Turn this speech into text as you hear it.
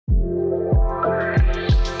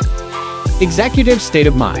Executive State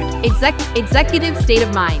of Mind. Executive State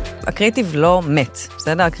of Mind. הקריאיטיב לא מת,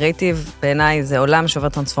 בסדר? הקריאיטיב בעיניי זה עולם שעובר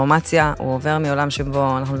טרנספורמציה, הוא עובר מעולם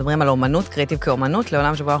שבו אנחנו מדברים על אומנות, קריאיטיב כאומנות,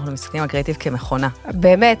 לעולם שבו אנחנו מסתכלים על קריאיטיב כמכונה.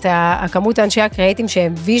 באמת, הכמות האנשי הקריאיטיב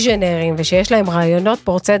שהם ויז'נרים ושיש להם רעיונות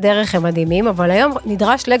פורצי דרך הם מדהימים, אבל היום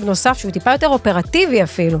נדרש לג נוסף שהוא טיפה יותר אופרטיבי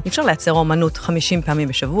אפילו. אי אפשר לייצר אומנות 50 פעמים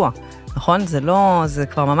בשבוע, נכון? זה לא, זה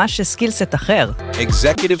כבר ממש סקילסט אחר.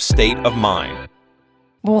 Executive State of Mind.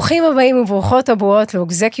 ברוכים הבאים וברוכות הבאות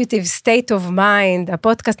ל-Executive State of Mind,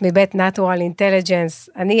 הפודקאסט מבית Natural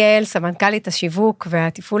Intelligence. אני יעל, סמנכ"לית השיווק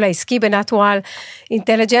והתפעול העסקי ב-Natural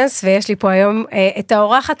Intelligence, ויש לי פה היום את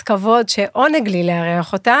האורחת כבוד שעונג לי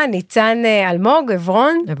לארח אותה, ניצן אלמוג,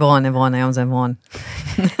 עברון, היום זה עברון.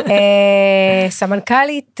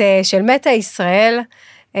 סמנכ"לית של מטא ישראל,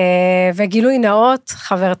 וגילוי נאות,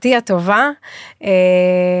 חברתי הטובה,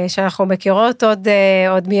 שאנחנו מכירות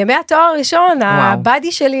עוד מימי התואר הראשון,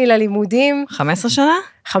 הבאדי שלי ללימודים. 15 שנה?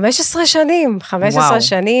 15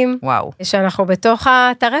 שנים, וואו. שאנחנו בתוך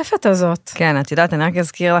הטרפת הזאת. כן, את יודעת, אני רק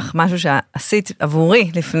אזכיר לך משהו שעשית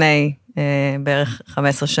עבורי לפני בערך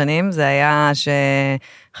 15 שנים, זה היה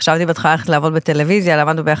שחשבתי בהתחלה ללכת לעבוד בטלוויזיה,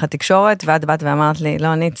 למדנו ביחד תקשורת, ואת באת ואמרת לי,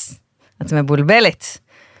 לא ניץ, את מבולבלת.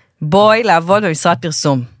 בואי לעבוד במשרד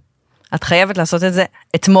פרסום. את חייבת לעשות את זה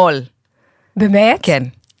אתמול. באמת? כן.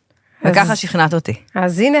 וככה שכנעת אותי.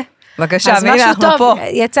 אז הנה. בבקשה, והנה אנחנו פה.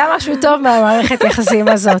 יצא משהו טוב מהמערכת יחסים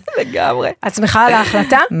הזאת. לגמרי. את שמחה על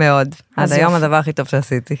ההחלטה? מאוד. עד היום הדבר הכי טוב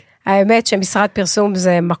שעשיתי. האמת שמשרד פרסום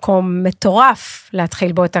זה מקום מטורף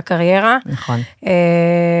להתחיל בו את הקריירה. נכון.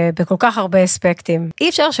 בכל כך הרבה אספקטים. אי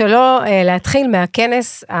אפשר שלא להתחיל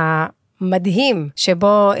מהכנס מדהים,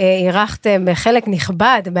 שבו אירחתם חלק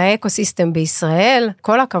נכבד מהאקוסיסטם בישראל,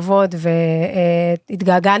 כל הכבוד,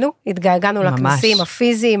 והתגעגענו לכנסים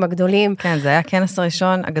הפיזיים הגדולים. כן, זה היה הכנס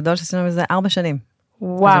הראשון הגדול שעשינו מזה 4 שנים.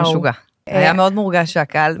 וואו. זה משוגע. היה מאוד מורגש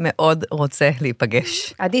שהקהל מאוד רוצה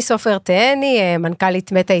להיפגש. עדי סופר תהני,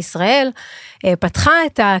 מנכ"לית מטא ישראל, פתחה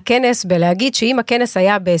את הכנס בלהגיד שאם הכנס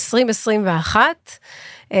היה ב-2021,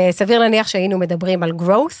 סביר להניח שהיינו מדברים על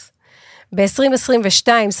growth, ב-2022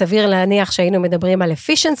 סביר להניח שהיינו מדברים על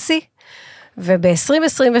efficiency,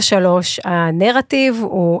 וב-2023 הנרטיב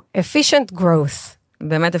הוא efficient growth.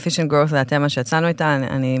 באמת efficient growth זה התמה שיצאנו איתה,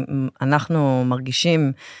 אנחנו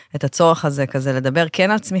מרגישים את הצורך הזה כזה לדבר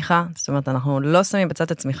כן על צמיחה, זאת אומרת אנחנו לא שמים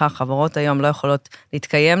בצד הצמיחה, חברות היום לא יכולות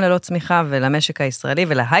להתקיים ללא צמיחה, ולמשק הישראלי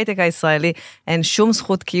ולהייטק הישראלי אין שום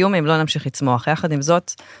זכות קיום אם לא נמשיך לצמוח. יחד עם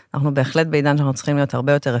זאת, אנחנו בהחלט בעידן שאנחנו צריכים להיות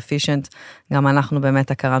הרבה יותר efficient, גם אנחנו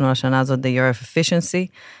באמת קראנו לשנה הזאת the year of efficiency,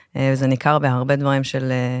 וזה ניכר בהרבה דברים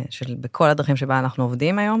בכל הדרכים שבה אנחנו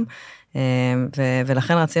עובדים היום,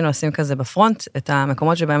 ולכן רצינו לשים כזה בפרונט את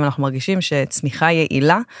המקומות שבהם אנחנו מרגישים שצמיחה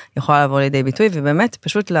יעילה יכולה לבוא לידי ביטוי, ובאמת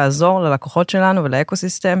פשוט לעזור ללקוחות שלנו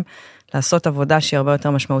ולאקוסיסטם, לעשות עבודה שהיא הרבה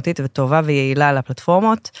יותר משמעותית וטובה ויעילה על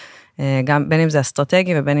הפלטפורמות, גם בין אם זה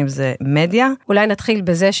אסטרטגי ובין אם זה מדיה. אולי נתחיל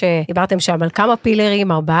בזה שדיברתם שם על כמה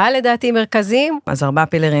פילרים, 4 לדעתי מרכזיים. אז 4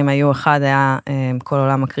 פילרים היו, אחד היה כל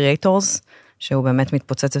עולם הקריאטורס, שהוא באמת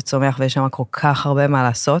מתפוצץ וצומח, ויש שם כל כך הרבה מה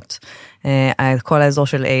לעשות. כל האזור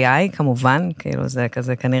של AI, כמובן, כאילו זה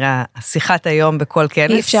כזה כנראה השיחת היום בכל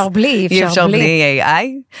כנס. אי אפשר בלי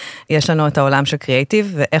AI. יש לנו את העולם של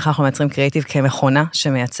קריאיטיב, ואיך אנחנו מייצרים קריאיטיב כמכונה,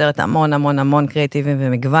 שמייצרת המון קריאיטיבים,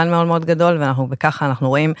 ומגוון מאוד מאוד גדול, וככה אנחנו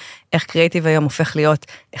רואים איך קריאיטיב היום הופך להיות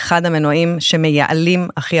אחד המנועים שמייעלים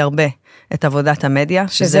הכי הרבה את עבודת המדיה,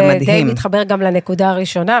 שזה מדהים. שזה די מתחבר גם לנקודה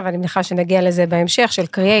הראשונה, ואני מניחה שנגיע לזה בהמשך, של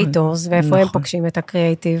קריאטורס, ואיפה הם פוגשים את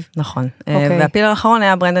הקריאטיב. נכון. והפילר האחרון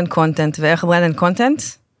היה ברנד אנד קונטנט, ואיך ברנד אנד קונטנט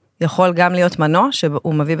יכול גם להיות מנוע,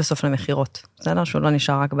 שהוא מביא בסוף למחירות. בסדר? שהוא לא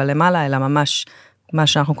נשאר רק בלמעלה, אלא ממש מה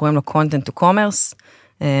שאנחנו קוראים לו קונטנט טו קומרס,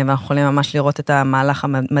 ואנחנו יכולים ממש לראות את המהלך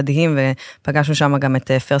המדהים, ופגשנו שם גם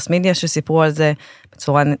את פרסט מידיה שסיפרו על זה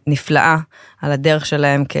בצורה נפלאה, על הדרך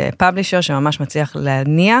שלהם כפאבלישר, שממש מצליח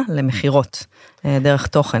להניע למחירות דרך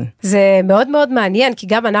תוכן. זה מאוד מאוד מעניין, כי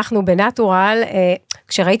גם אנחנו בנטורל,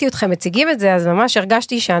 כשראיתי אתכם מציגים את זה, אז ממש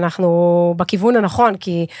הרגשתי שאנחנו בכיוון הנכון,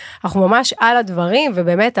 כי אנחנו ממש על הדברים,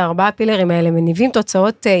 ובאמת 4 פילרים האלה מניבים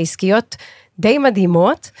תוצאות עסקיות די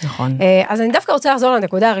מדהימות. נכון. אז אני דווקא רוצה לחזור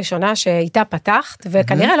לנקודה הראשונה שאיתה פתחת,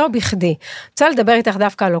 וכנראה לא בכדי. רוצה לדבר איתך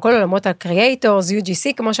דווקא על כל עולמות הקריאטורס,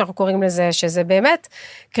 UGC, כמו שאנחנו קוראים לזה, שזה באמת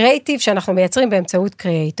קריאטיב שאנחנו מייצרים באמצעות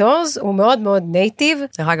קריאטורס, הוא מאוד מאוד נייטיב.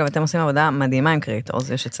 דרך אגב, אתם עושים עבודה מדהימה עם קריאטורס,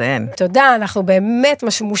 יש לציין. תודה, אנחנו באמת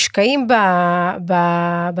מושקעים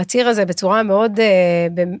בציר הזה בצורה מאוד,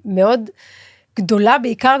 מאוד גדולה,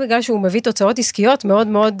 בעיקר בגלל שהוא מביא תוצאות עסקיות מאוד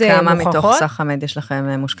מאוד מוכחות. כמה מתוך סך המדיה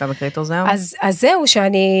שלכם מושקע בקריאטורס היום? אז זהו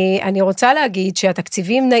שאני רוצה להגיד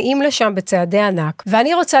שהתקציבים נעים לשם בצעדי ענק,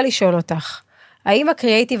 ואני רוצה לשאול אותך, האם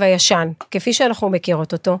הקריאיטיב הישן, כפי שאנחנו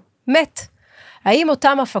מכירות אותו, מת? האם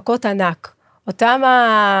אותם הפקות ענק, אותם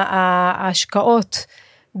ההשקעות,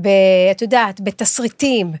 את יודעת,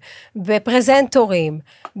 בתסריטים, בפרזנטורים,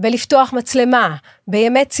 בלפתוח מצלמה,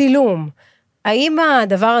 בימי צילום, האם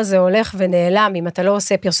הדבר הזה הולך ונעלם אם אתה לא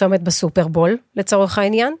עושה פרסומת בסופרבול, לצורך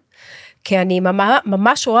העניין? כי אני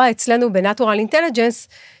ממש רואה אצלנו בנטורל אינטליג'נס,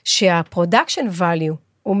 שהפרודקשן value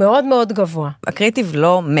הוא מאוד מאוד גבוה. הקריאיטיב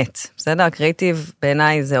לא מת, בסדר? הקריאיטיב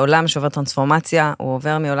בעיניי זה עולם שעובר טרנספורמציה, הוא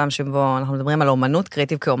עובר מעולם שבו אנחנו מדברים על אומנות,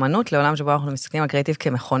 קריאיטיב כאומנות, לעולם שבו אנחנו מסתכלים על קריאיטיב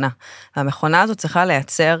כמכונה. והמכונה הזאת צריכה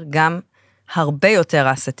לייצר גם הרבה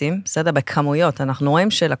יותר אסטים, בסדר? בכמויות. אנחנו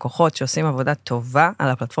רואים שלקוחות שעושים עבודה טובה על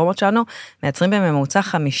הפלטפורמות שלנו, מייצרים בממוצע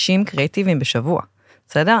 50 קריאיטיבים בשבוע,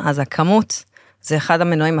 בסדר? אז הכמות זה אחד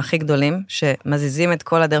המנועים הכי גדולים, שמזיזים את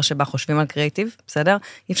כל הדרך שבה חושבים על קריאיטיב, בסדר?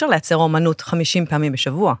 אי אפשר לייצר אומנות 50 פעמים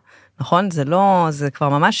בשבוע, נכון? זה לא, זה כבר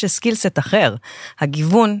ממש סקילסט אחר.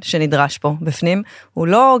 הגיוון שנדרש פה בפנים, הוא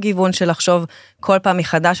לא גיוון של לחשוב כל פעם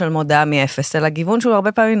מחדש על מודעה מאפס, אלא גיוון שהוא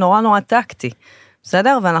הרבה פעמים נורא נורא טקטי,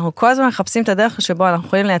 בסדר? ואנחנו כל הזמן מחפשים את הדרך שבו אנחנו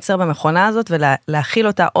יכולים לייצר במכונה הזאת, ולהכיל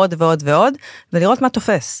אותה עוד ועוד ועוד, ולראות מה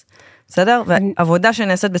תופס. בסדר? ועבודה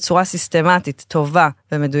שנעשית בצורה סיסטמטית, טובה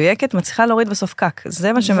ומדויקת, מצליחה להוריד בסוף קק.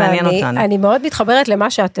 זה מה שמעניין אותנו. אני מאוד מתחברת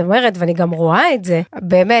למה שאת אומרת, ואני גם רואה את זה.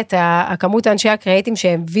 באמת, הכמות האנשי הקריאיטים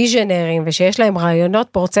שהם ויז'נרים, ושיש להם רעיונות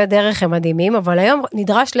פורצי דרך הם מדהימים, אבל היום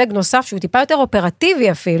נדרש לג נוסף, שהוא טיפה יותר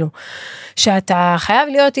אופרטיבי אפילו, שאתה חייב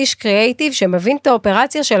להיות איש קריאיטיב, שמבין את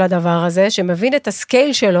האופרציה של הדבר הזה, שמבין את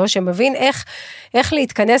הסקייל שלו, שמבין איך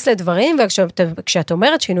להתכנס לדברים, וכשאת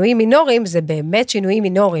אומרת שינויים מינוריים, זה באמת שינויים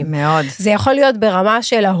מינוריים. מאוד. זה יכול להיות ברמה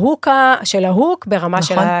של ההוק, ברמה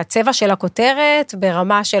נכון. של הצבע של הכותרת,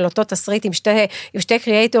 ברמה של אותו תסריט עם שתי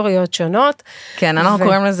קריאטוריות שונות. כן, אנחנו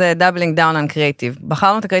קוראים לזה doubling down on creative.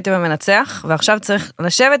 בחרנו את הקריאטיב המנצח, ועכשיו צריך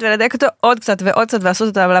לשבת ולדייק אותו עוד קצת ועוד קצת, ועשות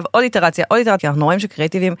אותו עליו עוד איטרציה. אנחנו רואים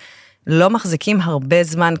שקריאטיבים לא מחזיקים הרבה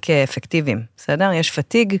זמן כאפקטיביים, בסדר? יש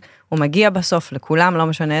פטיג, הוא מגיע בסוף לכולם, לא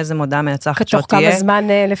משנה איזה מודעה מנצחת שתהיה. תוך כמה זמן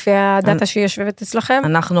לפי הדאטה שיושבת אצלכם?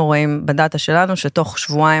 אנחנו רואים בדאטה שלנו שתוך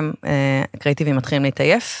שבועיים קריאטיבים מתחילים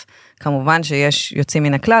להתעייף, כמובן שיש יוצאים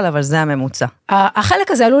מן הכלל, אבל זה הממוצע.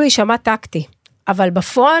 החלק הזה עלול להישמע טקטי, אבל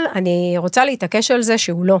בפועל אני רוצה להתעקש על זה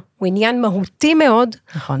שהוא לא, הוא עניין מהותי מאוד,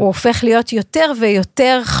 נכון. הוא הופך להיות יותר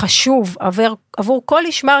ויותר חשוב עבור כל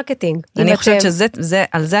איש מרקטינג. אני חושבת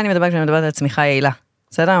שעל זה אני מדברת כשאני מדברת על צמיחה יעילה.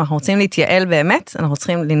 בסדר? אנחנו רוצים להתייעל באמת, אנחנו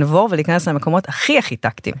צריכים לנבור ולהיכנס למקומות הכי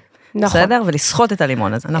טקטיים. נכון. בסדר? ולסחוט את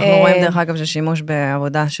הלימון הזה. אנחנו רואים דרך אגב ששימוש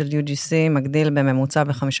בעבודה של UGC מגדיל בממוצע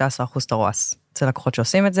ב-15% את הרועס. אצל לקוחות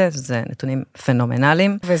שעושים את זה, זה נתונים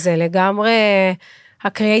פנומנליים. וזה לגמרי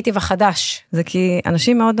הקריאיטיב החדש. זה כי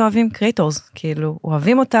אנשים מאוד אוהבים קריאטורס, כאילו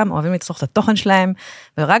אוהבים אותם, אוהבים לצרוך את התוכן שלהם,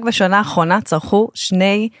 ורק בשנה האחרונה צרכו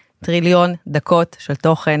 2 טריליון דקות של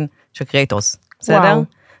תוכן של קריאטורס. בסדר?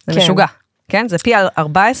 זה משוגע. כן? זה פי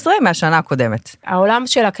 14 מהשנה הקודמת. העולם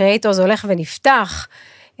של הקריאטורס הולך ונפתח,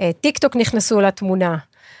 טיק טוק נכנסו לתמונה.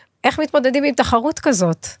 איך מתמודדים עם תחרות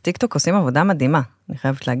כזאת? טיק טוק עושים עבודה מדהימה, אני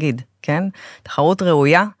חייבת להגיד, כן? תחרות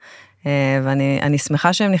ראויה, ואני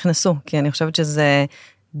שמחה שהם נכנסו, כי אני חושבת שזה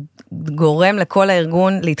גורם לכל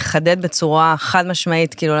הארגון להתחדד בצורה חד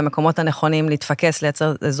משמעית, כאילו למקומות הנכונים, להתפקס,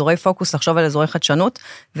 לייצר אזורי פוקוס, לחשוב על אזורי חדשנות,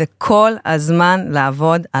 וכל הזמן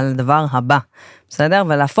לעבוד על דבר הבא. בסדר?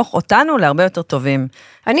 ולהפוך אותנו להרבה יותר טובים.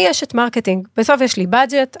 אני אשת מרקטינג, בסוף יש לי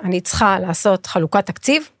בדג'ט, אני צריכה לעשות חלוקת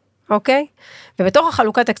תקציב, אוקיי? ובתוך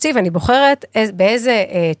החלוקת תקציב אני בוחרת באיזה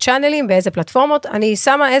צ'אנלים, באיזה פלטפורמות, אני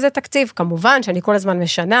שמה איזה תקציב, כמובן שאני כל הזמן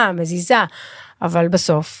משנה, מזיזה, אבל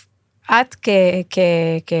בסוף, את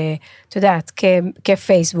את יודעת,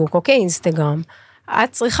 כפייסבוק או כאינסטגרם,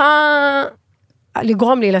 את צריכה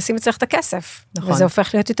לגרום לי לשים אצלך את הכסף, נכון. וזה הופך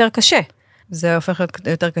להיות יותר קשה. זה הופך להיות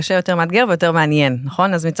יותר קשה, יותר מאתגר ויותר מעניין,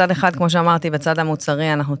 נכון? אז מצד אחד, כמו שאמרתי, בצד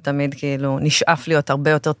המוצרי, אנחנו תמיד כאילו נשאף להיות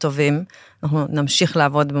הרבה יותר טובים, אנחנו נמשיך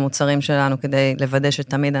לעבוד במוצרים שלנו, כדי לוודא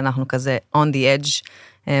שתמיד אנחנו כזה on the edge,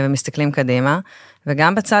 ומסתכלים קדימה,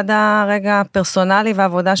 וגם בצד הרגע הפרסונלי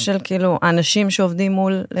והעבודה של כאילו האנשים שעובדים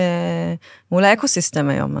מול האקוסיסטם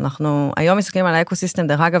היום. אנחנו היום מסתכלים על האקוסיסטם,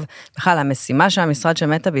 דרך אגב, בכלל המשימה שהמשרד של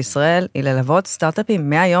מטא בישראל היא ללוות סטארט-אפים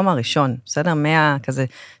מהיום הראשון, בסדר? כזה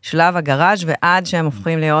שלב הגראז' ועד שהם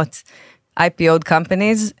הופכים להיות IPO'd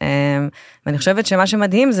companies, ואני חושבת שמה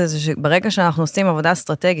שמדהים זה שברגע שאנחנו עושים עבודה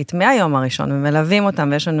אסטרטגית מהיום הראשון, ומלווים אותם,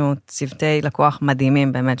 ויש לנו צוותי לקוח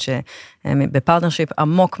מדהימים באמת, שבפרטנרשיפ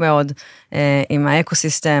עמוק מאוד עם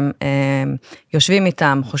האקוסיסטם, יושבים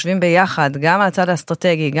איתם, חושבים ביחד, גם על הצד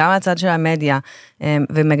האסטרטגי, גם על הצד של המדיה,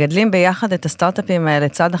 ומגדלים ביחד את הסטארט-אפים האלה,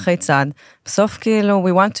 צד אחרי צד, בסוף כאילו,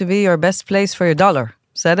 we want to be your best place for your dollar,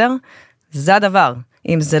 בסדר? זה הדבר.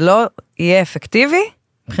 אם זה לא יהיה אפקטיבי,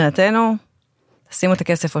 מבחינתנו, שימו את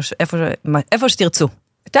הכסף איפה שתרצו.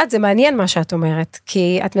 את יודעת, זה מעניין מה שאת אומרת,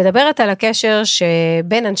 כי את מדברת על הקשר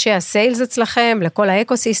שבין אנשי הסיילס אצלכם, לכל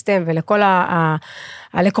האקוסיסטם ולכל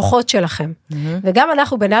הלקוחות שלכם. וגם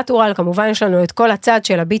אנחנו בנטורל, כמובן יש לנו את כל הצד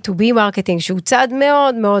של ה-B2B מרקטינג, שהוא צד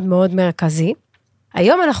מאוד מאוד מאוד מרכזי.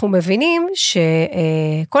 היום אנחנו מבינים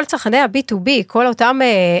שכל צרכני ה-B2B, כל אותם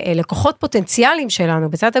לקוחות פוטנציאליים שלנו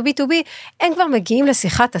בצד ה-B2B, הם כבר מגיעים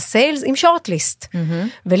לשיחת הסיילס עם שורטליסט.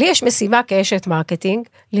 ולי יש משימה כאשת מרקטינג,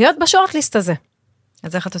 להיות בשורטליסט הזה.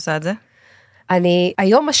 אז איך את עושה את זה? אני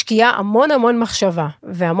היום משקיעה המון המון מחשבה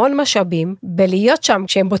והמון משאבים בלהיות שם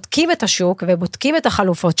כשהם בודקים את השוק ובודקים את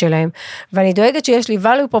החלופות שלהם, ואני דואגת שיש לי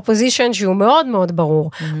value proposition שהוא מאוד מאוד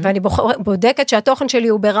ברור, ואני בודקת שהתוכן שלי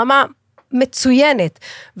הוא ברמה מצוינת,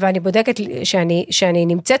 ואני בודקת שאני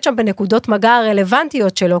נמצאת שם בנקודות מגע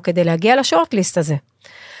הרלוונטיות שלו כדי להגיע לשורטליסט הזה.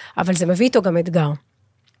 אבל זה מביא איתו גם אתגר.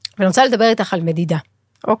 ואני רוצה לדבר איתך על מדידה,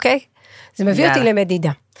 אוקיי? זה מביא אותי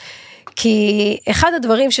למדידה. כי אחד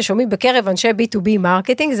הדברים ששומעים בקרב אנשי B2B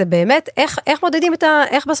מרקטינג, זה באמת איך מודדים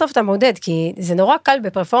איך בסוף אתה מודד, כי זה נורא קל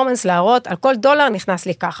בפרפורמנס להראות, על כל דולר נכנס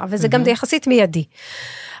לי ככה, וזה גם יחסית מיידי.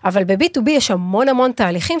 אבל ב-B2B יש המון המון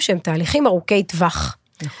תהליכים, שהם תהליכים ארוכי טווח.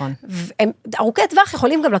 נכון. ארוכי טווח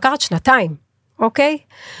יכולים גם לקחת שנתיים. אוקיי?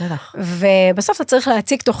 בטח. ובסוף אתה צריך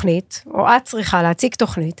להציג תוכנית, או את צריכה להציג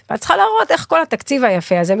תוכנית, ואת צריכה להראות איך כל התקציב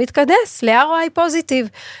היפה הזה מתקדס ל-ROI פוזיטיב,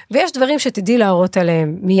 ויש דברים שתדעי להראות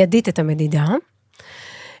עליהם מיידית את המדידה,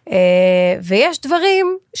 ויש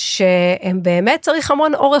דברים שהם באמת צריך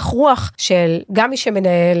המון אורך רוח של גם מי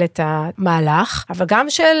שמנהל את המהלך, אבל גם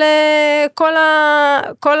של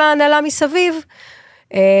כל ההנהלה מסביב,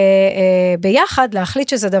 ביחד להחליט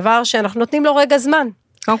שזה דבר שאנחנו נותנים לו רגע זמן.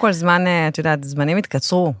 קודם כל זמן, את יודעת, זמנים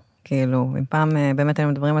התקצרו, כאילו, אם פעם באמת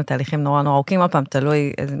היינו מדברים על תהליכים נורא נורא ארוכים, עוד פעם,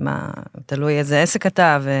 תלוי איזה עסק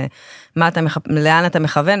אתה, לאן אתה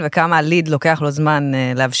מכוון, וכמה הליד לוקח לו זמן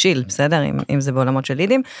להבשיל, בסדר? אם זה בעולמות של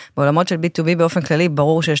לידים, בעולמות של B2B באופן כללי,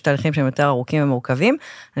 ברור שיש תהליכים שהם יותר ארוכים ומורכבים.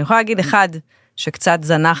 אני יכולה להגיד אחד, שקצת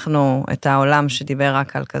זנחנו את העולם שדיבר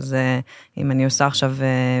רק על כזה, אם אני עושה עכשיו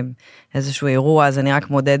איזשהו אירוע, אז אני רק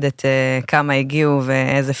מודדת כמה הגיעו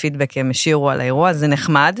ואיזה פידבק הם השאירו על האירוע, זה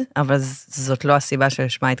נחמד, אבל זאת לא הסיבה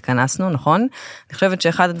שלשמה התכנסנו, נכון? אני חושבת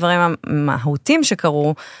שאחד הדברים המהותיים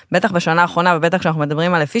שקרו, בטח בשנה האחרונה, ובטח כשאנחנו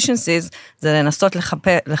מדברים על efficiencies, זה לנסות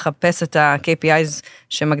לחפש את ה-KPIs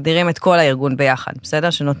שמגדירים את כל הארגון ביחד, בסדר?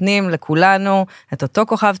 שנותנים לכולנו את אותו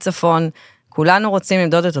כוכב צפון, כולנו רוצים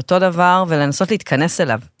למדוד את אותו דבר, ולנסות להתכנס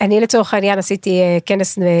אליו. אני לצורך העניין עשיתי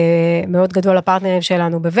כנס מאוד גדול לפרטנרים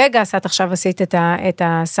שלנו בווגאס, את עכשיו עשית את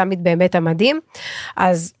הסאמיט באמת המדהים,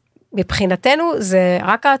 אז מבחינתנו זה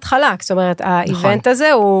רק ההתחלה, זאת אומרת, האיבנט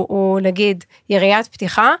הזה הוא נגיד יריית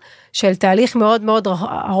פתיחה, של תהליך מאוד מאוד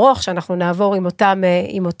ארוך, שאנחנו נעבור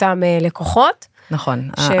עם אותם לקוחות, נכון.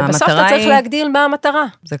 שבסוף אתה צריך להגדיל מה המטרה.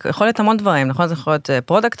 זה יכול להיות המון דברים, נכון? זה יכול להיות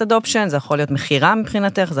product adoption, זה יכול להיות מחירה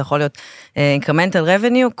מבחינתך, זה יכול להיות incremental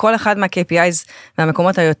revenue, כל אחד מה-KPIs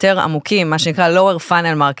והמקומות היותר עמוקים, מה שנקרא lower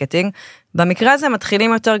funnel marketing, במקרה הזה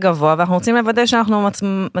מתחילים יותר גבוה, ואנחנו רוצים לוודא שאנחנו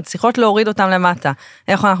מצליחות להוריד אותם למטה.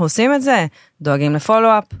 איך אנחנו עושים את זה? דואגים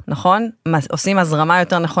לפולו-אפ, נכון? עושים הזרמה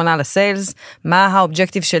יותר נכונה לסיילס, מה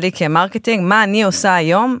האובג'קטיב שלי כמרקטינג, מה אני עושה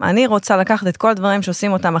היום? אני רוצה לקחת את כל הדברים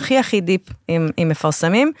שעושים אותם הכי דיפ עם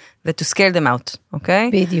מפרסמים, ו-to scale them out, אוקיי?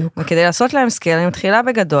 בדיוק. וכדי לעשות להם סקייל, אני מתחילה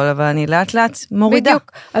בגדול, אבל אני לאט לאט מורידה.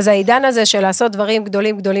 בדיוק. אז העידן הזה של לעשות דברים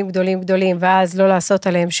גדולים, ואז לא לעשות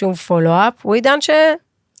עליהם שום פולו-אפ, הוא עידן ש...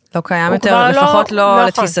 לא קיים יותר, לפחות לא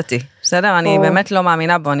לתפיסתי. בסדר? אני באמת לא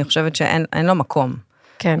מאמינה בו, אני חושבת שאין לו מקום.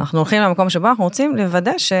 כן. אנחנו הולכים למקום שבו אנחנו רוצים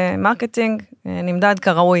לוודא שמרקטינג נמדד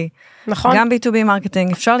כראוי. נכון. גם B2B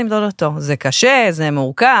מרקטינג, אפשר למדוד אותו. זה קשה, זה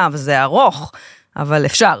מורכב, זה ארוך, אבל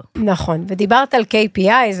אפשר. נכון, ודיברת על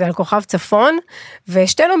KPI ועל כוכב צפון,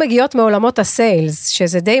 ושתינו מגיעות מעולמות הסיילס,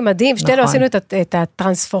 שזה די מדהים, שתינו עשינו את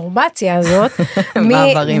הטרנספורמציה הזאת,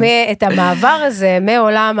 את המעבר הזה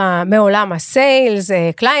מעולם הסיילס,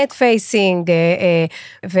 קליינט פייסינג,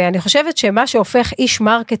 ואני חושבת שמה שהופך איש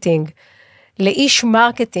מרקטינג לאיש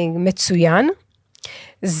מרקטינג מצוין,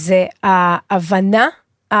 זה ההבנה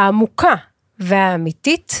העמוקה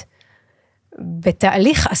והאמיתית,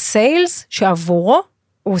 בתהליך הסיילס שעבורו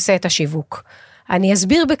הוא עושה את השיווק. אני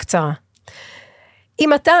אסביר בקצרה.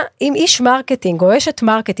 אם איש מרקטינג או אשת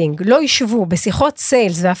מרקטינג לא ישבו בשיחות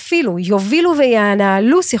סיילס ואפילו יובילו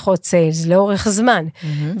וינהלו שיחות סיילס לאורך זמן,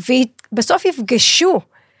 ובסוף יפגשו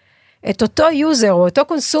את אותו יוזר או אותו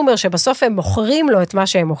קונסומר שבסוף הם מוכרים לו את מה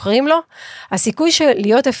שהם מוכרים לו, הסיכוי של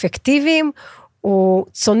להיות אפקטיביים הוא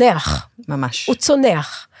צונח. ממש. הוא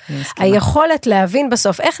צונח. היכולת להבין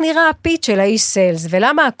בסוף איך נראה הפיץ של האיש סיילס,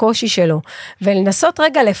 ולמה הקושי שלו, ולנסות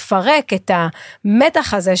רגע לפרק את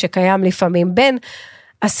המתח הזה שקיים לפעמים, בין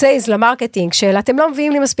הסיילס למרקטינג, של אתם לא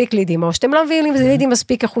מביאים לי מספיק לידים, או שאתם לא מביאים לי לידים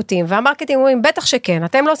מספיק איכותיים, והמרקטינג אומרים, בטח שכן,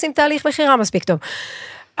 אתם לא עושים תהליך מחירה מספיק טוב.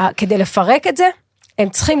 כדי לפרק את זה, הם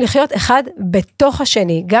צריכים לחיות אחד בתוך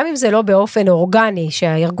השני, גם אם זה לא באופן אורגני,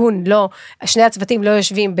 שהארגון לא, שני הצוותים לא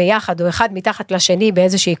יושבים ביחד, או אחד מתחת לשני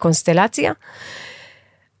באיזושהי קונסטלציה,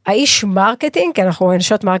 האיש מרקטינג, כי אנחנו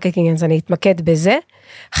אנשות מרקטינג, אז אני אתמקד בזה,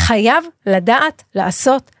 חייב לדעת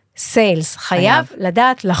סיילס, חייב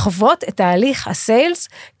לדעת לחוות את תהליך הסיילס,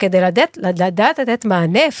 כדי לדעת לתת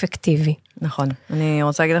מענה אפקטיבי. נכון, אני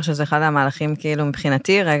רוצה להגיד לך שזה אחד המהלכים כאילו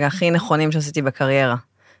מבחינתי, רגע הכי נכונים שעשיתי בקריירה.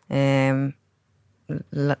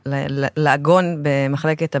 לעגון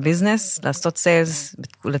במחלקת הביזנס, לעשות סיילס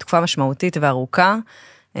לתקופה משמעותית וארוכה,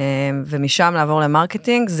 ומשם לעבור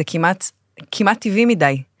למרקטינג, זה כמעט טבעי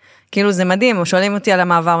מדי. כאילו זה מדהים, שואלים אותי על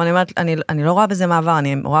המעבר, ואני אומרת, אני לא רואה בזה מעבר,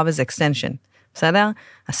 אני רואה בזה אקסטנשן. בסדר?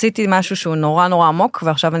 עשיתי משהו שהוא נורא נורא עמוק,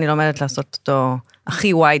 ועכשיו אני לומדת לעשות אותו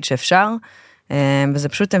הכי wide שאפשר, וזה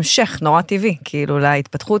פשוט המשך נורא טבעי, כאילו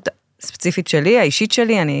להתפתחות ספציפית שלי, האישית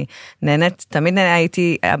שלי, אני נהנית, תמיד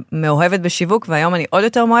הייתי מאוהבת בשיווק, והיום אני עוד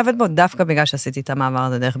יותר מאוהבת בו, דווקא בגלל שעשיתי את המעבר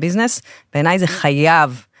הזה דרך ביזנס, בעיניי זה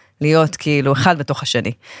חייב להיות כאילו אחד בתוך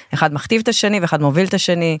השני, אחד מכתיב את השני, ואחד מוביל את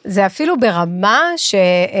השני. זה אפילו ברמה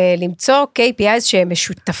שלמצוא KPIs שהם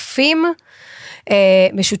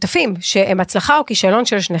משותפים, שהם הצלחה או כישלון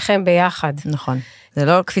של שניכם ביחד. נכון. זה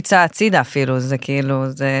לא קפיצה הצידה אפילו, זה כאילו,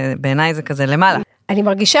 בעיניי זה כזה למעלה. אני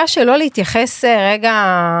מרגישה שלא להתייחס רגע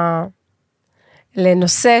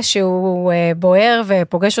לנושא שהוא בוער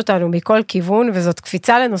ופוגש אותנו מכל כיוון, וזאת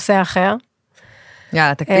קפיצה לנושא אחר.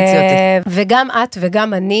 יאללה, תקפיצי אותי. וגם את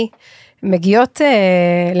וגם אני מגיעות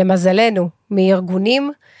למזלנו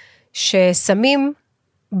מארגונים ששמים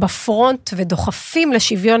בפרונט ודוחפים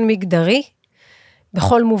לשוויון מגדרי,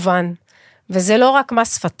 בכל מובן, וזה לא רק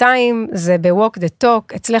מס שפתיים, זה ב-walk the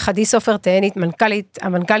talk, אצלך עדי סופר תהנית,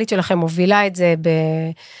 המנכ"לית שלכם מובילה את זה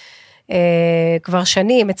כבר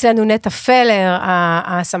שנים, אצלנו נטע פלר,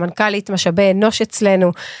 הסמנכ"לית משאבי אנוש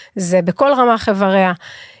אצלנו, זה בכל רמה חבריה,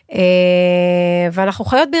 ואנחנו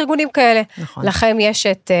חיות בארגונים כאלה, נכון. לכם יש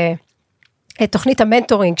את תוכנית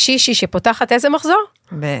המנטורינג, שישי, שפותחת איזה מחזור?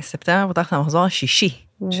 בספטמבר פותחת המחזור השישי,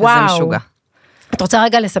 שזה וואו. משוגע. את רוצה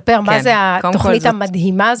רגע לספר כן, מה זה התוכנית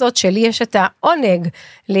המדהימה הזאת, שלי יש את העונג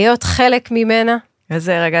להיות חלק ממנה?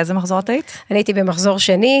 איזה מחזור את היית? אני הייתי במחזור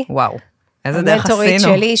שני. וואו, איזה דרך עשינו. המנטורית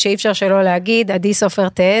שלי, שאי אפשר שלא להגיד, עדי סופר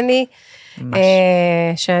תהני,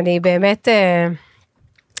 שאני באמת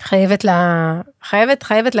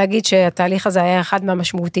חייבת להגיד שהתהליך הזה היה אחד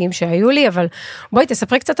מהמשמעותיים שהיו לי, אבל בואי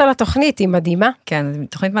תספרי קצת על התוכנית, היא מדהימה. כן,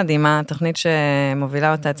 תוכנית מדהימה, תוכנית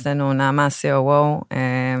שמובילה אותה אצלנו נעמה COO,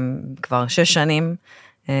 כבר 6 שנים,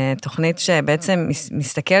 תוכנית שבעצם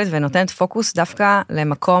מסתכלת ונותנת פוקוס דווקא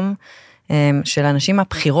למקום של אנשים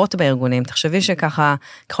הבחירות בארגונים. תחשבי שככה,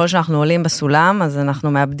 ככל שאנחנו עולים בסולם, אז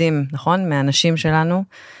אנחנו מאבדים, נכון? מהאנשים שלנו,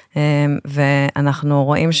 ואנחנו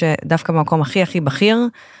רואים שדווקא במקום הכי בכיר,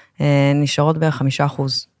 נשארות בערך 5%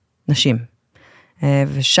 נשים.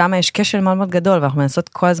 ושם יש כשל מאוד מאוד גדול, ואנחנו מנסות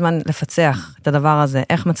כל הזמן לפצח את הדבר הזה,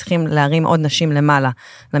 איך מצליחים להרים עוד נשים למעלה,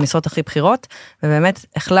 למשרות הכי בחירות, ובאמת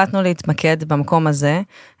החלטנו להתמקד במקום הזה,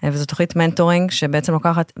 וזו תוכנית מנטורינג, שבעצם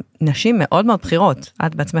לוקחת נשים מאוד מאוד בחירות,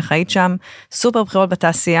 את בעצמך היית שם, סופר בחירות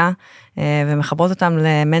בתעשייה, ומחברות אותם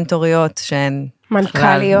למנטוריות, שהן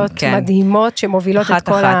מנכ"ליות כן. מדהימות, שמובילות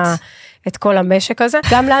את כל המשק הזה.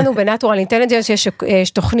 גם לנו בנטורל אינטליג'נס יש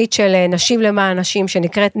תוכנית של נשים למען נשים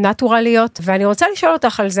שנקראת נטורליות, ואני רוצה לשאול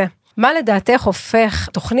אותך על זה. מה לדעתך הופך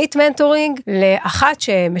תוכנית מנטורינג לאחת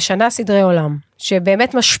שמשנה סדרי עולם,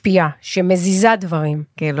 שבאמת משפיעה, שמזיזה דברים?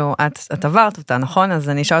 כאילו, את עברת אותה, נכון? אז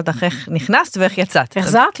אני אשאל אותך איך נכנסת ואיך יצאת.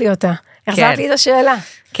 החזרת לי אותה. החזרת לי את השאלה.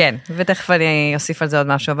 כן, ותכף אני אוסיף על זה עוד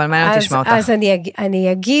משהו, אבל מעניין תשמע אותך. אז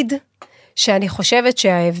אני אגיד שאני חושבת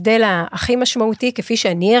שההבדל הכי משמעותי, כפי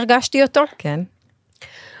שאני הרגשתי אותו, כן.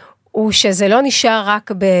 הוא שזה לא נשאר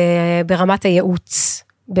רק ברמת הייעוץ,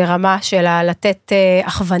 ברמה של לתת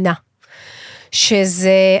הכוונה,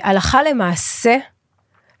 שזה הלכה למעשה,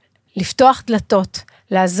 לפתוח דלתות,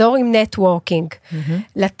 לעזור עם נטוורקינג,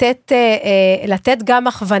 לתת גם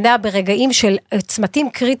הכוונה ברגעים של צמתים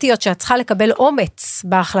קריטיות, שאת צריכה לקבל אומץ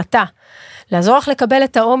בהחלטה, לעזור לך לקבל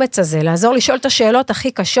את האומץ הזה, לעזור לשאול את השאלות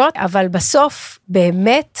הכי קשות, אבל בסוף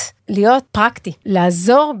באמת להיות פרקטי,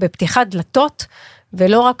 לעזור בפתיחת דלתות,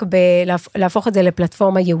 ולא רק להפוך את זה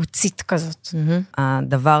לפלטפורמה ייעוצית כזאת.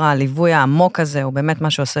 הדבר, הליווי העמוק הזה, הוא באמת מה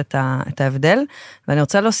שעושה את ההבדל, ואני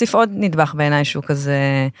רוצה להוסיף עוד נדבך בעיניי שהוא כזה,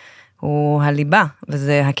 הוא הליבה,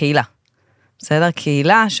 וזה הקהילה. בסדר?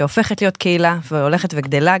 קהילה שהופכת להיות קהילה, והולכת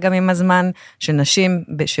וגדלה גם עם הזמן, של נשים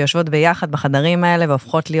שיושבות ביחד בחדרים האלה,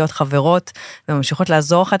 והופכות להיות חברות, וממשיכות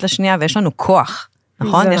לעזור אחת לשנייה, ויש לנו כוח.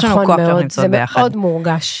 נכון? יש לנו כוח שאנחנו נמצאות ביחד. זה מאוד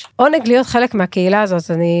מורגש. עונג להיות חלק מהקהילה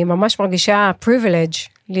הזאת, אני ממש מרגישה privilege,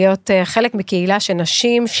 להיות חלק מקהילה של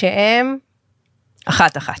נשים שהם...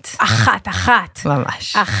 אחת.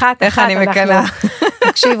 ממש. איך אני מקנה?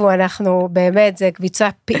 תקשיבו, אנחנו באמת, זה קביצה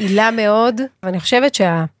פעילה מאוד, ואני חושבת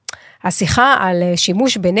שהשיחה על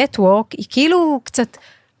שימוש בנטוורק, היא כאילו קצת,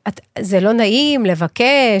 זה לא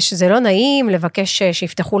נעים לבקש,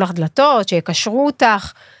 שיפתחו לך דלתות, שיקשרו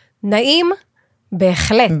אותך, נעים,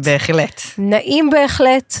 בהחלט. נעים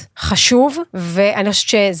בהחלט, חשוב, ואני חושבת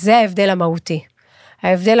שזה ההבדל המהותי.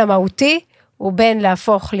 ההבדל המהותי הוא בין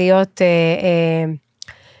להפוך להיות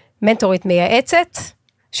מנטורית מייעצת,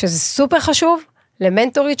 שזה סופר חשוב,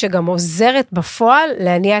 למנטורית שגם עוזרת בפועל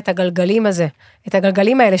להניע את הגלגלים הזה, את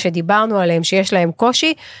הגלגלים האלה שדיברנו עליהם, שיש להם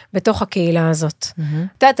קושי בתוך הקהילה הזאת.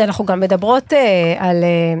 את יודעת, אנחנו גם מדברות על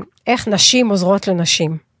איך נשים עוזרות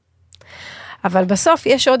לנשים. אבל בסוף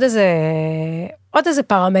יש עוד איזה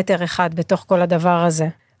פרמטר אחד בתוך כל הדבר הזה,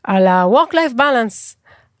 על ה-work-life balance.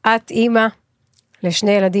 את אימא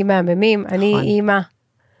לשני ילדים מהממים, אני אימא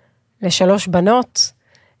ל3 בנות,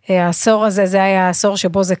 העשור הזה זה היה העשור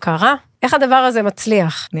שבו זה קרה, איך הדבר הזה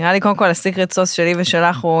מצליח? נראה לי קודם כל הסיקרט סוס שלי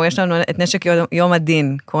ושלך, יש לנו את נשק יום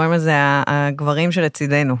הדין, קוראים לזה הגברים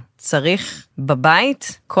שלצידנו, צריך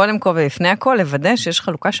בבית, קודם כל ולפני הכל, לוודא שיש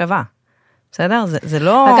חלוקה שווה. בסדר? זה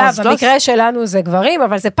לא... אגב, במקרה שלנו זה גברים,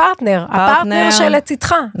 אבל זה פרטנר. הפרטנר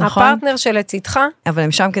שלצידך. נכון. הפרטנר שלצידך. אבל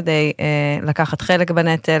הם שם כדי לקחת חלק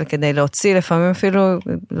בנטל, כדי להוציא לפעמים אפילו,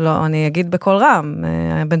 לא, אני אגיד בכל רם,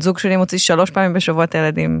 הבן זוג שלי מוציא 3 פעמים בשבוע את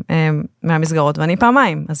הילדים מהמסגרות, ואני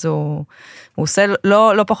פעמיים. אז הוא עושה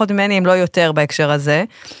לא פחות ממני, אם לא יותר בהקשר הזה.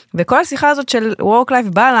 וכל השיחה הזאת של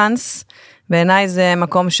work-life balance, בעיניי זה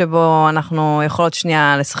מקום שבו אנחנו יכולות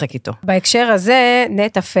שנייה לשחק איתו. בהקשר הזה,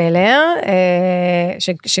 נטע פלר,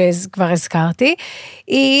 שכבר הזכרתי,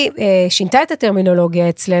 היא שינתה את הטרמינולוגיה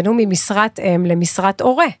אצלנו ממשרת אם למשרת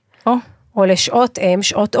הורה. או לשעות אם,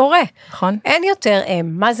 שעות הורה. נכון. אין יותר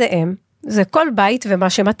אם. מה זה אם? זה כל בית ומה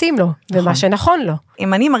שמתאים לו, ומה שנכון לו.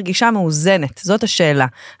 אם אני מרגישה מאוזנת, זאת השאלה.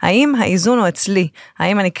 האם האיזון הוא אצלי?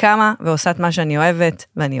 האם אני קמה ועושה את מה שאני אוהבת,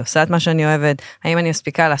 ואני עושה את מה שאני אוהבת? האם אני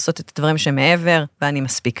מספיקה לעשות את הדברים שמעבר, ואני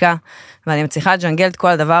מספיקה, ואני מצליחה לג'נגל את כל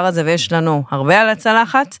הדבר הזה, ויש לנו הרבה על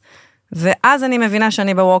הצלחת, ואז אני מבינה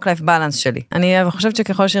שאני ב-work-life balance שלי. אני חושבת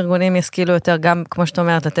שככל שארגונים ישכילו יותר, גם כמו שאת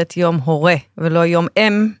אומרת, לתת יום הורה, ולא יום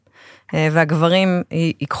אם, והגברים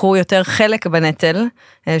ייקחו יותר חלק בנטל,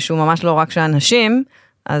 שהוא ממש לא רק של אנשים,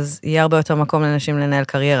 אז יהיה הרבה יותר מקום לנשים לנהל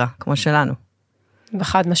קריירה, כמו שלנו.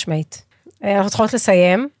 בחד משמעית. אנחנו צריכות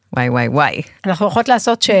לסיים. וואי. אנחנו יכולות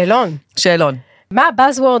לעשות שאלון. מה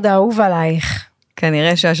הבאזוורד האהוב עלייך?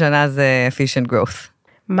 כנראה שהשנה זה efficient growth.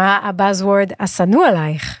 מה הבאזוורד השנוא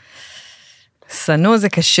עלייך? שנוא זה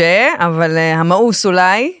קשה, אבל המאוס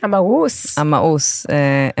אולי. המאוס,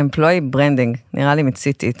 employee branding, נראה לי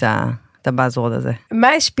מציתי את הבאזוורד הזה. מה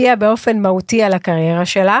השפיע באופן מהותי על הקריירה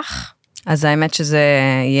שלך? אז האמת שזה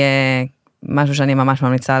יהיה משהו שאני ממש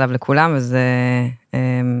ממליצה עליו לכולם, וזה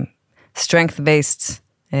strength-based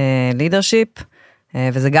leadership,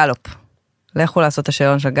 וזה גלופ. לכו לעשות את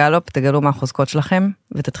השאלון של גלופ, תגלו מה החוזקות שלכם,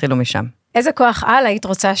 ותתחילו משם. איזה כוח על היית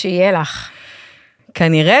רוצה שיהיה לך?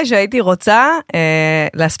 כנראה שהייתי רוצה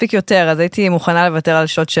להספיק יותר, אז הייתי מוכנה לוותר על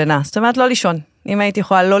שעות שינה. זאת אומרת, לא לישון. אם הייתי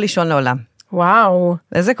יכולה לא לישון לעולם. וואו.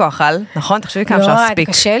 איזה כוח על, נכון? תחשבי כמה אפשר להספיק.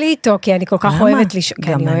 לא, קשה לי איתו, כי אני כל כך אוהבת לישון.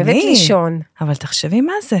 כי אני אוהבת לישון. אבל תחשבי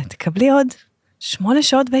מה זה, תקבלי עוד 8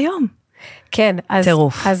 שעות ביום. כן,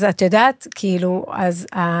 טירוף. אז את יודעת, כאילו, אז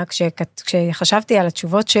כשחשבתי על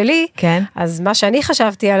התשובות שלי, כן. אז מה שאני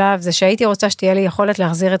חשבתי עליו, זה שהייתי רוצה שתהיה לי יכולת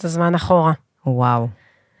להחזיר את הזמן אחורה. וואו.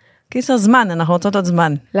 קיצר זמן, אנחנו רוצות עוד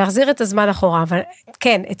זמן. להחזיר את הזמן אחורה, אבל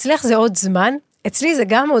כן, אצלך זה עוד זמן, אצלי זה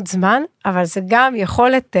גם עוד זמן, אבל זה גם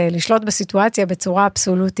יכולת לשלוט בסיטואציה בצורה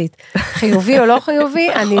אבסולוטית. חיובי או לא חיובי,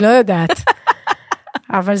 אני לא יודעת.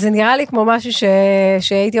 אבל זה נראה לי כמו משהו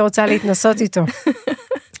שהייתי רוצה להתנסות איתו.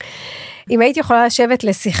 אם הייתי יכולה לשבת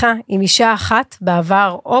לשיחה עם אישה אחת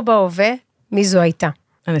בעבר או בהווה, מי זו הייתה?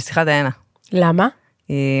 הנסיכה דיינה. למה?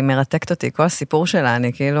 היא מרתקת אותי, כל הסיפור שלה,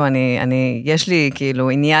 יש לי כאילו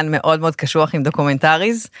עניין מאוד מאוד קשוח עם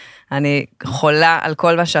דוקומנטריז, אני חולה על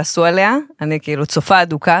כל מה שעשו עליה, אני כאילו צופה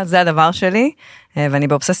אדוקה, זה הדבר שלי, ואני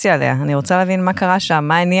באובססיה עליה, אני רוצה להבין מה קרה שם,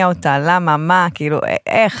 מה הניע אותה, למה, מה, כאילו,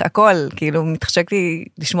 איך, הכל, כאילו, מתחשק לי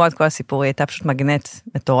לשמוע את כל הסיפור, היא הייתה פשוט מגנט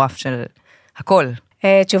מטורף של הכל.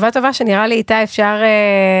 תשובה טובה שנראה לי איתה אפשר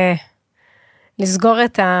לסגור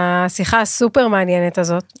את השיחה הסופר מעניינת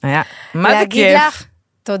הזאת. היה, מה זה להגיד כיף. לך,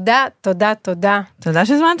 תודה, תודה, תודה. תודה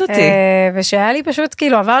שהזמנת אותי. ושהיה לי פשוט,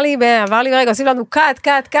 כאילו, עבר לי רגע, עושים לנו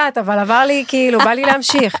קאט, אבל עבר לי, כאילו, בא לי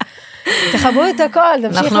להמשיך. תחברו את הכל,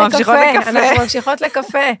 נמשיך לקפה. אנחנו ממשיכות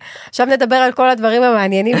לקפה. עכשיו נדבר על כל הדברים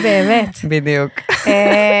המעניינים באמת. בדיוק.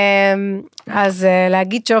 אז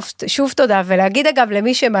להגיד שוב תודה, ולהגיד אגב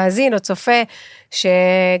למי שמאזין או צופה,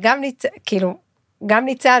 שגם כאילו, גם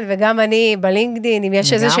ניצן וגם אני בלינקדין, אם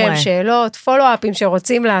יש איזה שהם שאלות, פולו-אפים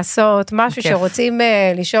שרוצים לעשות, משהו שרוצים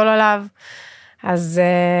לשאול עליו, אז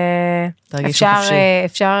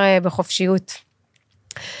אפשר בחופשיות.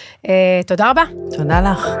 תודה רבה. תודה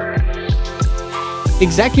לך.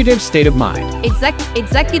 Executive state of mind.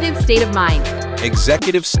 Executive state of mind.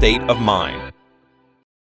 Executive state of mind.